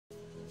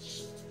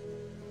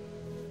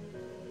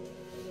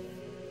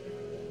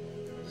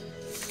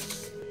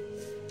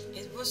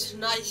was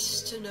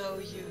nice to know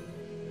you.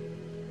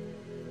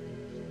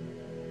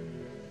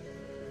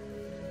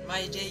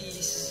 My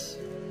days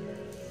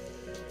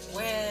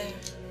were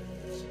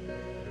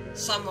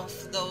some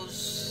of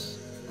those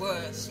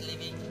worth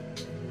living.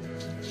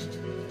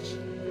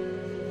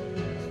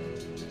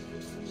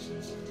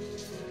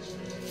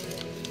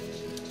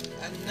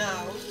 And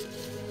now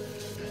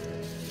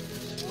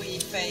we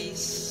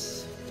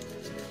face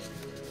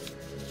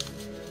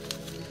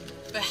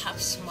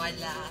perhaps my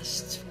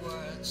last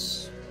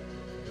words.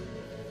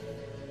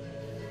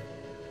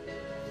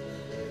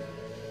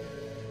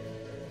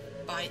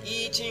 By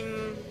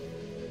eating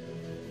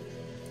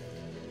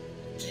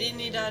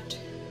Trinidad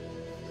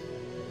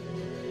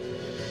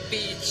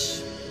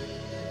beach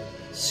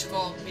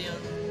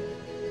scorpion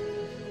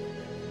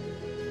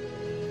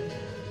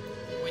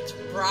with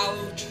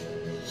proud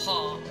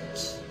heart.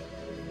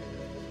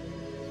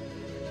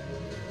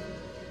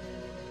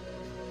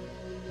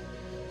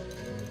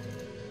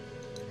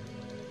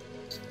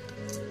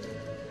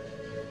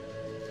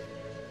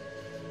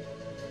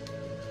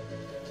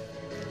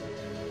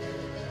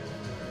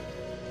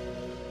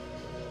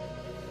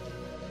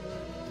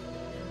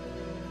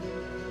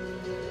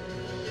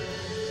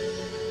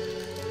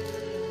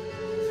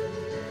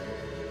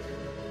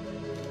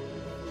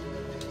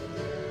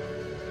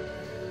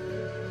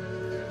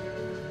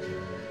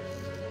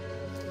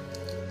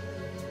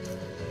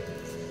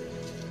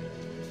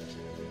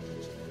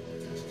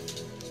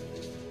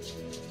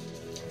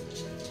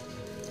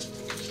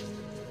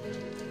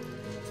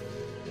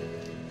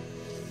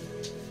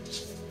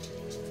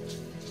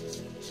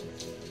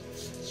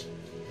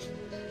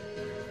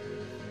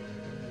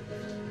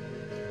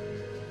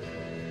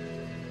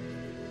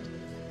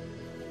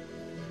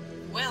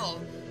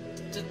 Well,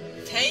 the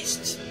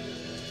taste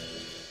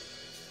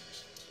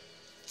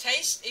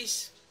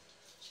is,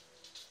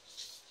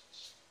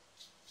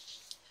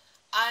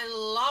 I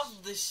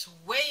love this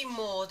way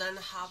more than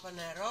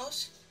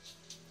habaneros.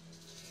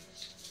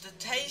 The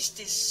taste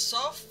is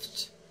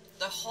soft,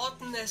 the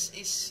hotness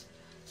is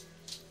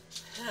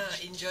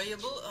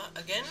enjoyable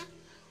again.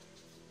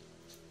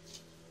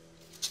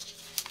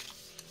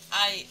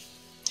 I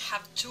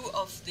have 2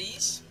 of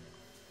these.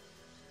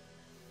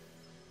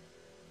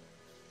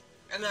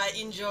 And I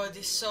enjoy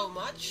this so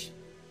much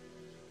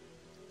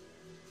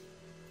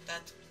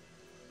that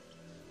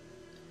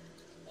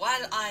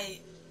while I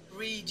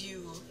read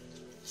you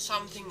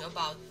something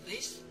about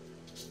this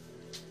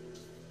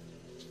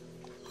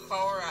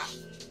for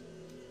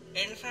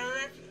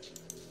internet,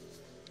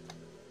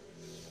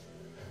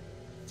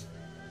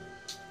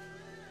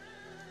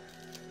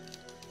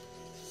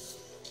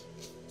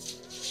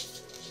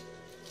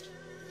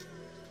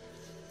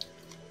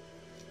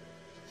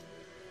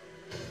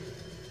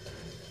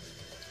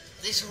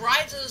 these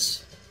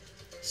writers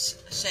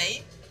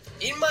say,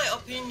 in my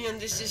opinion,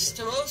 this is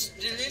the most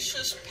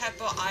delicious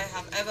pepper I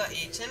have ever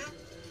eaten.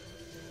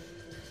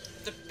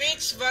 The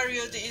peach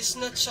variety is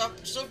not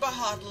super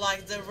hard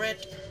like the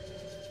red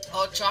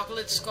or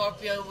chocolate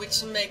scorpion,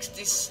 which makes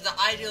this the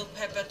ideal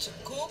pepper to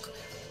cook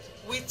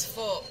with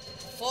for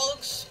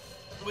folks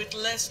with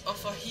less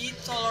of a heat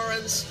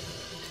tolerance,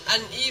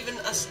 and even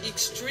as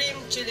extreme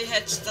chili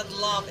heads that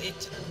love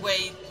it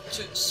way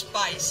too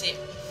spicy.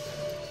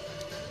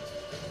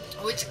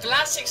 With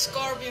classic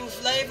scorpion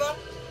flavor,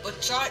 but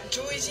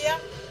juicier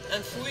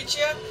and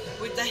fruitier,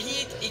 with the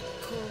heat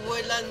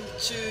equivalent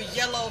to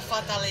yellow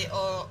fatali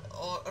or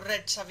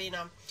red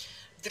savina.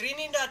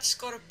 Trinidad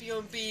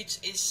scorpion peach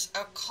is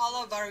a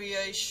color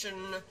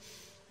variation,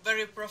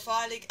 very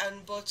prophylactic,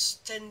 and both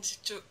tend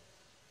to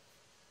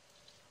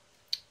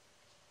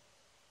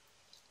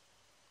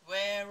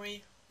where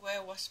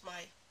was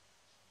my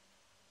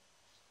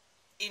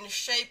in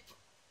shape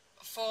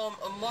form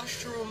a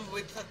mushroom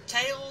with a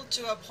tail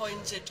to a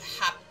pointed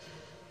hat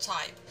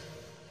type.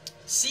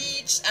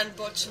 Seeds and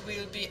buds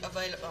will be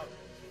available.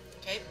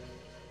 Okay.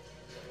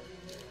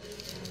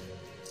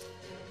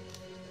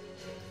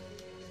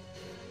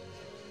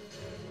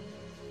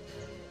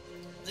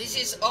 This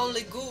is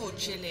only good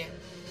chili.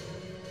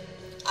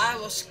 I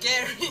was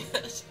scary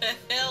as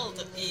hell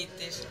to eat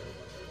this.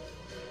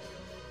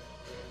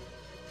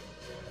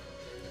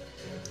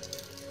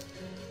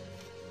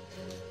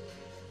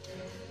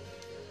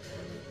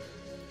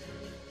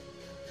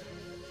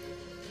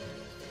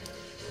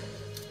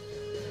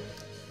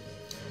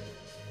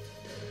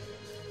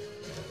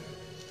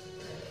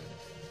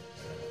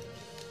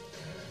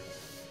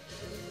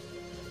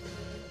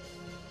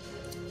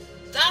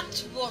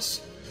 That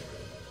was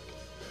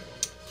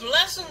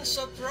pleasant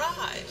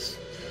surprise.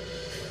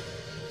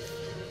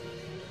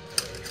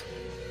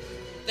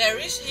 There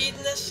is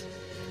heatness.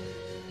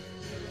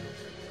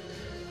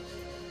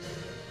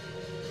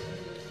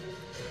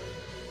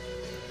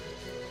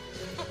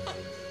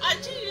 I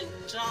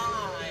didn't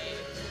die.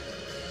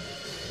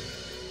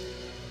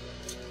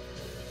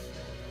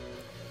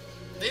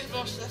 This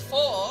was the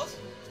 4th.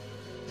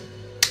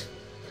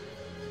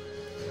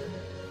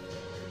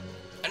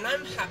 And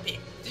I'm happy.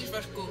 This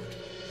was good.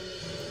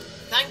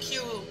 Thank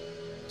you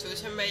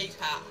to the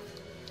maker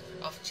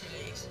of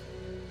chilies.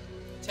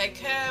 Take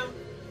care,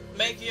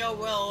 make your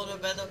world a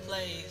better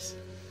place.